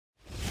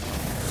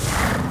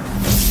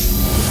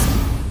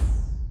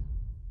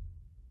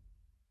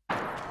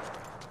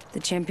The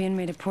champion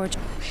made a poor...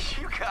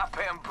 You got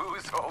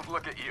bamboozled,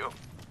 look at you.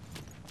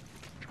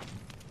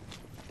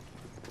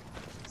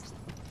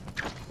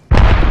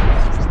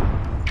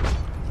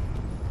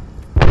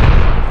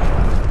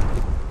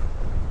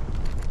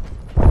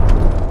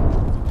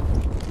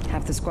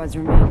 Half the squads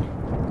remain.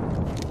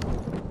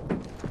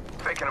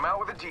 Faking him out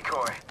with a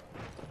decoy.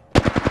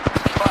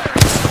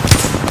 Firing.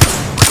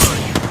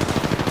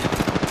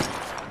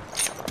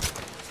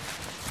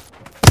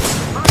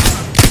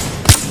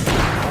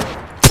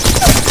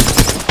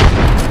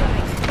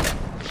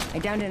 I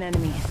downed an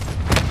enemy.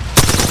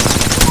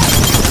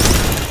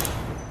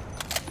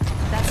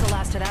 That's the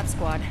last of that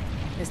squad.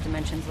 This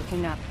dimension's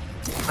looking up.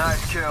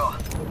 Nice kill.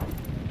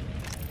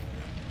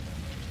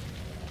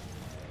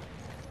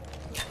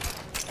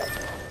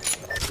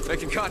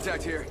 Making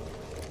contact here.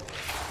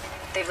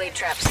 They've laid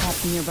traps.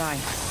 Half nearby.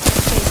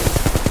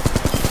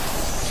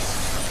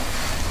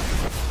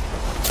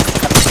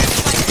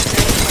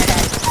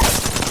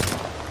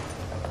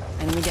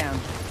 Enemy down.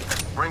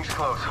 Ring's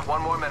close.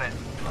 1 more minute.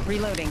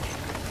 Reloading.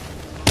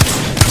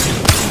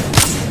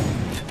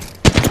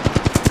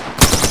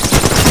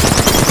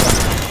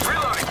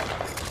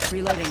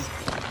 Reloading.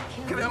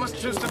 Okay, that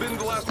must just have been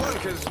the last one,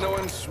 because no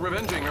one's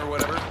revenging or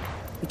whatever.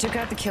 We took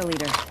out the kill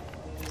leader.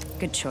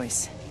 Good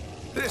choice.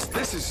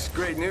 This is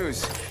great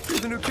news. You're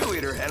the new kill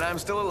leader, and I'm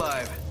still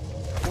alive.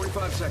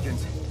 45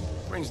 seconds.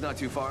 Ring's not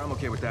too far. I'm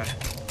okay with that.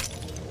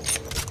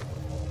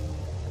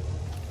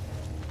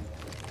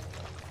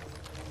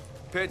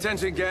 Pay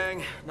attention,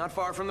 gang. Not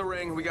far from the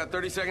ring. We got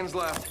 30 seconds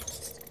left.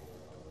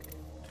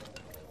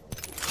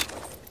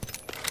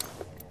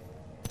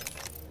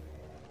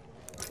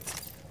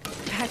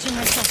 Patching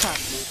myself up.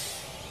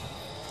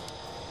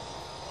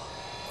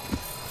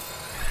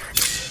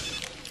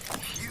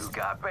 You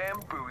got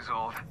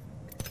bamboozled.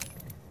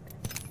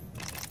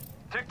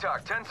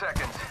 Tick-tock, 10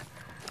 seconds.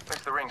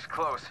 Thinks the ring's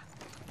close.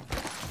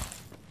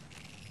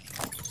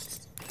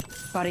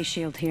 Body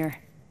shield here.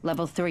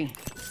 Level 3.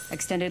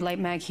 Extended light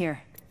mag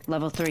here.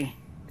 Level 3.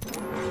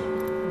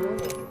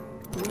 Warning.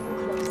 Ring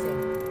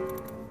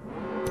closing.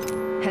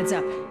 Heads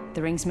up.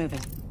 The ring's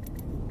moving.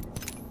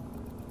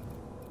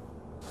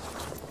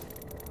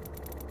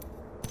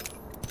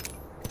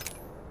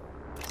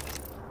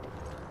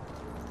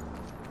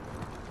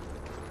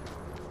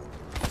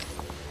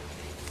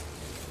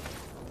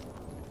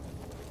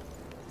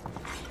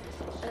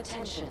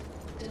 Attention.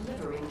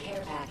 Delivering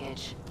care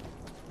package.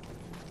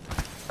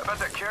 I bet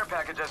that care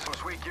package has some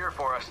sweet gear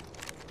for us.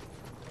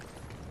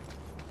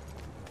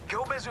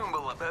 Go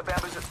bazoomba,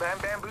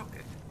 bamboo.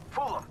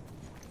 Fool him.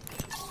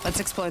 Let's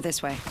explore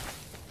this way.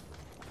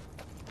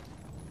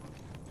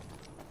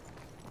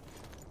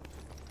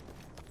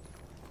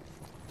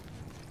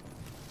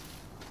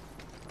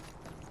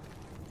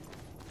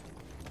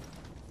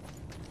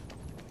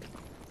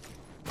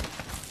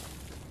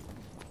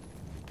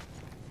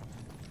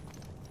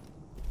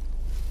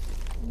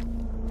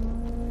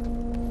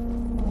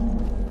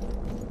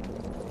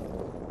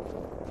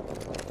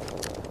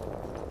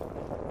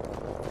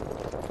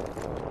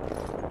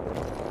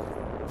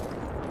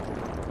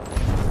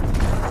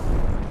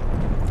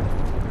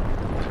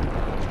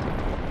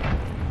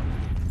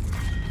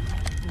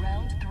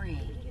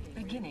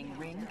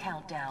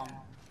 Countdown.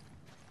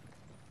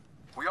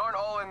 We aren't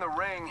all in the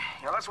ring.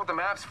 You know, that's what the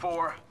map's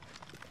for.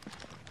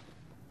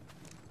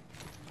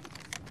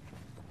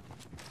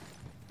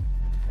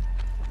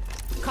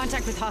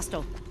 Contact with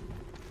hostile.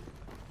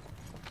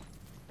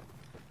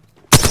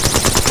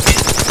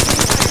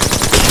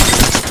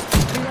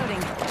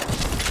 Reloading.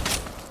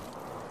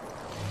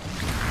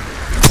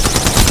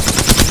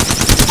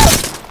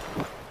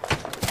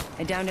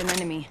 I downed an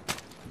enemy.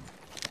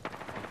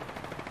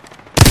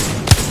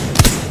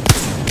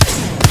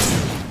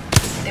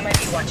 They might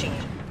be watching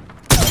you.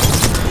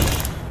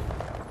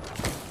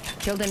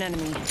 Killed an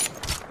enemy.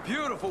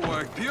 Beautiful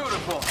work,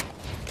 beautiful.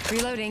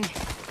 Reloading.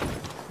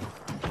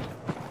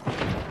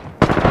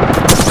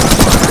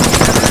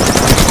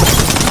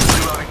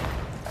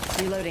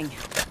 Reloading.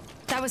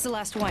 That was the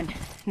last one.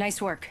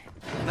 Nice work.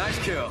 Nice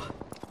kill.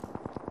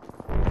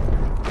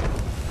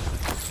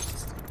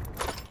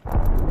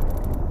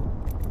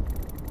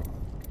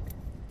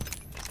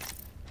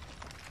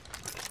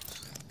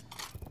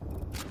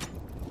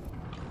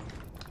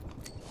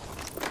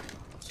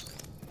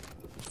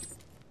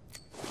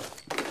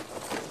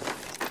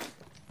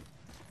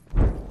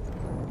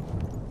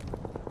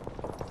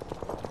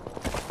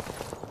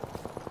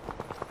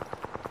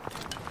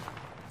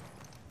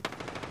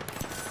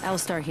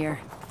 L-Star here.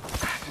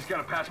 Just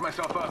gotta patch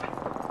myself up.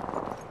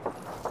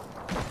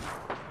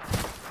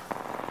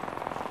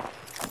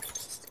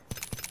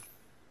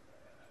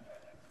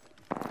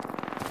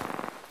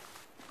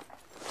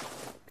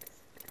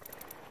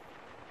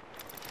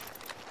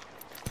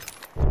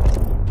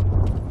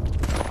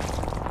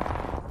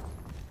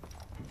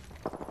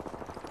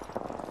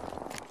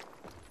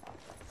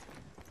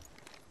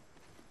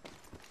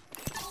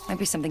 Might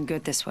be something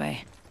good this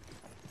way.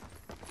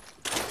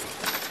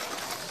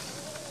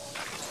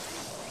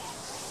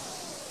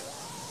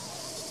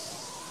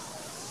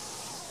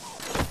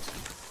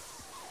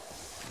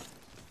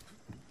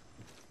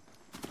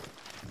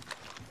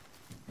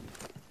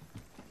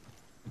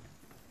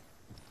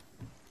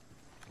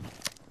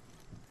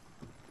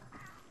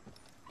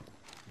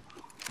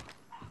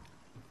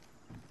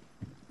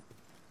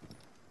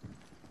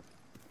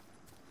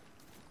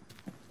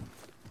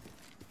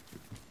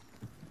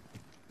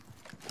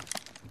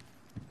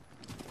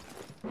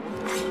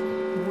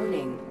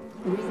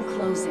 Ring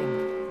closing.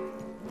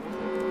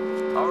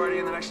 Already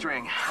in the next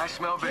ring. I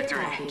smell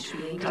victory. package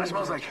being Kinda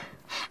smells delivered.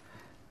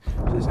 like...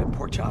 What is that,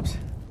 pork chops?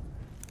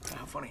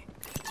 How funny.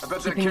 I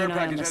bet that Keeping care an eye on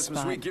package the has some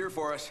spot. sweet gear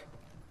for us.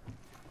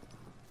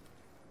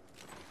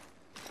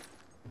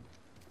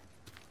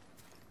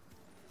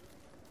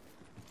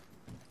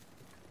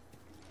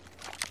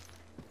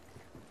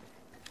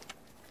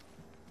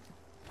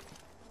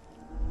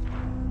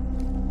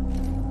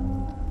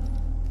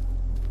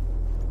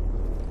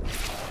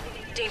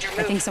 Danger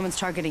I think someone's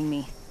targeting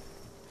me.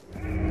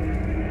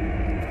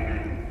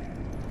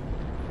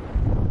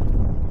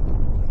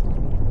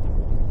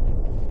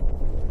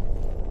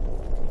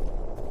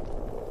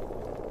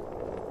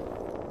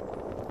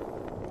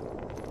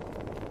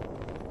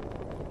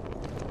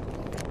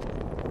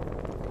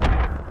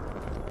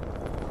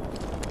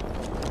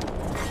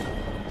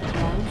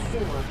 Round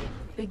 4.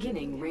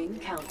 Beginning ring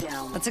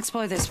countdown. Let's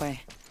explore this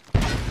way.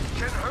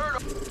 Can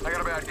hurt him. I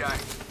got a bad guy.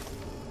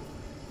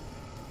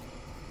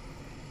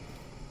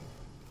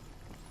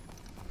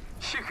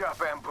 You got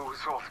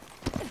bamboozled.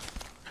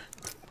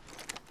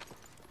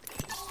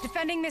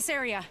 Defending this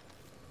area.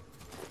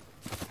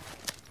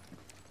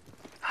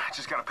 I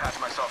just gotta patch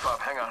myself up.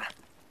 Hang on.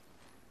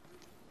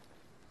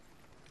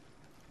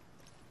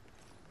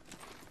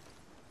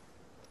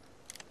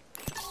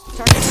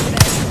 Target over there.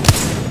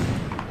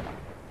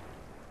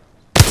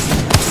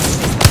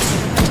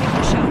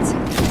 Shots.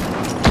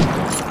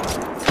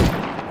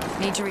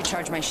 Need to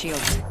recharge my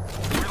shields.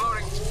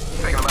 Reloading.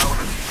 Taking him out with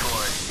a decoy.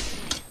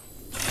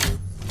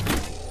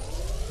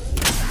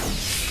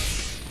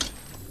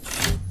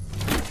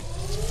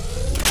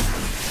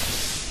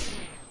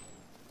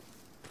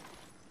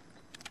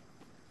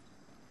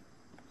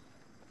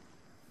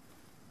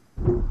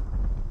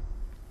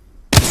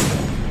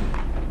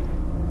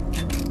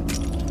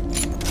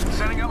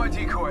 Sending out my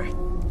decoy.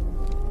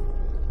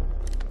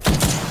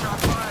 Shot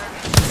fired.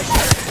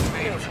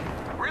 Aimed.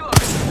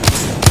 Reloading.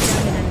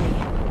 Down an enemy.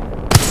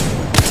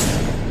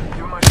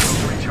 Give him my shield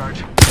to recharge.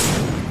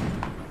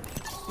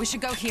 We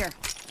should go here.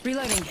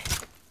 Reloading.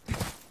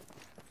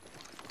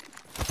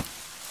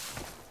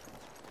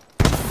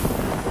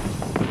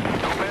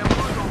 No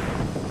bamboozle.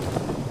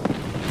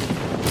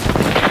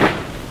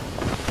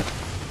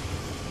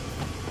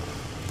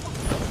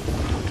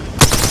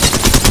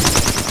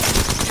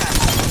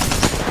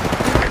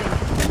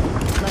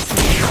 Less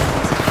than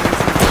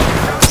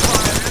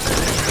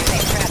 30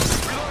 seconds.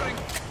 Reloading.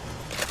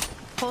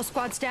 Whole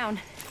squad's down.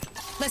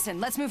 Listen,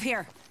 let's move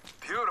here.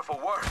 Beautiful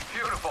work.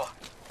 Beautiful.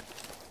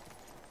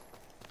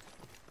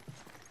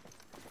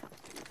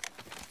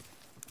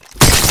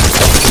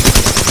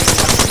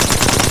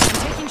 I'm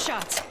taking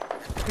shots.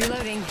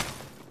 Reloading.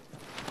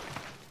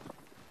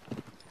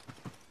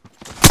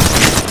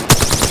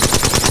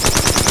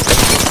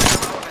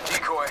 With a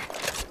decoy.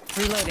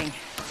 Reloading.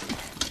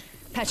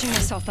 Patching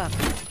myself up.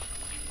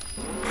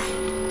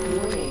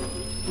 Warning.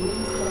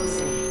 Ring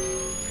closing.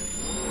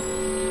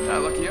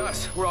 Lucky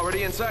us. We're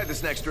already inside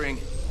this next ring.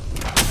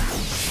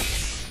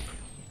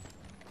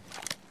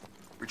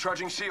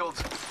 Recharging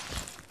shields.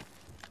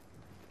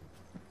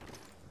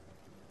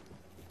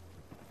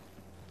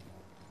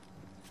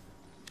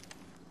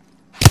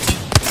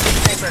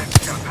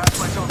 Gotta patch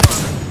myself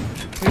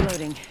up.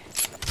 Reloading.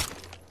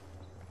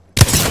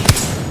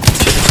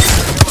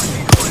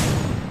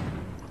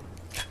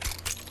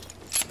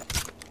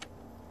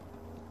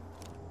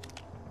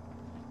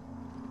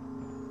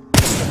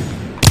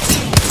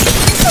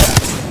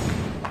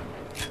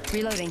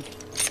 Reloading.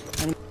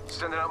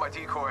 Sending out my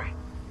decoy.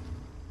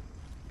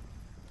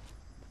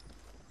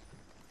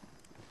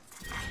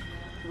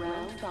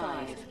 Round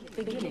 5.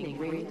 Beginning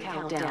ring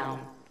countdown.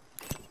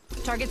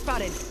 Target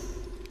spotted.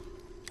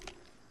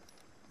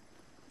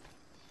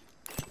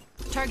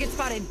 Target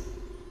spotted.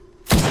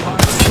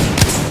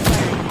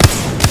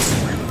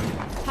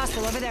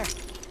 Hostile over there.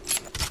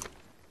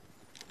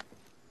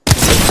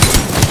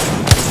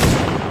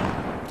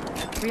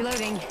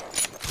 Reloading.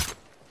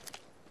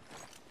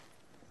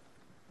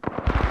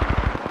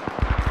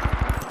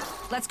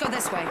 Let's go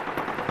this way.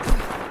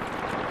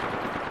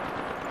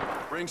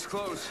 Ring's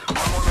close.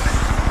 1 more minute.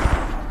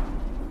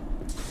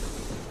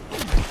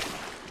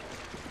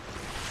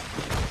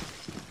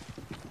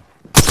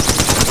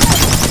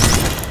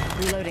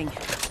 Reloading.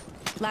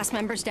 Last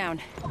member's down.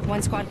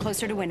 One squad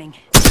closer to winning.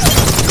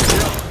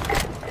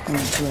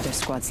 Only 2 other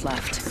squads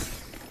left.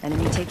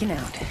 Enemy taken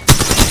out.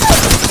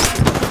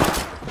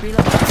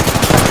 Reload.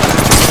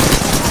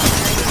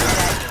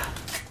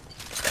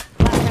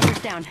 Last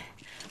member's down.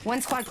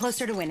 One squad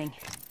closer to winning.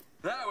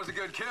 That was a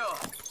good kill. All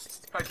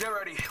right, get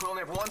ready. We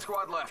only have 1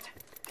 squad left.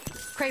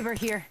 Kraber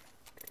here.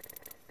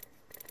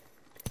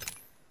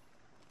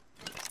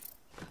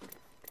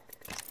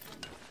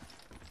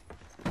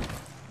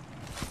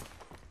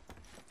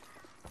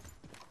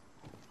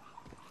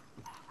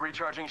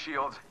 Recharging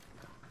shields.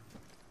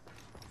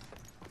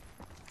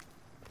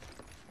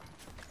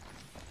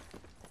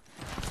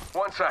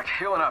 One sec,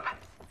 healing up.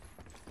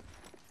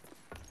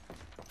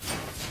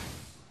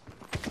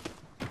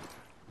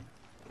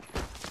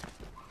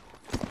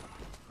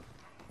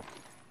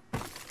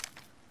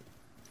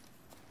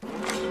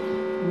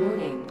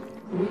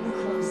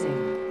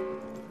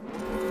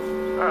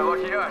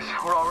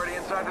 us. We're already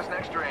inside this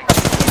next ring.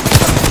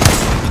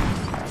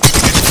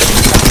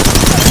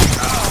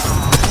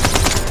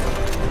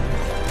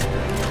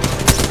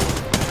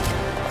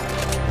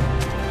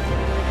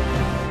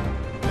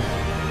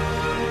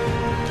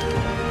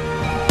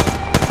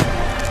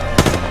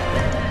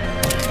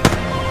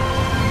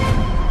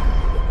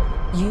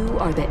 You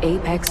are the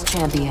Apex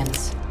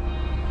Champions.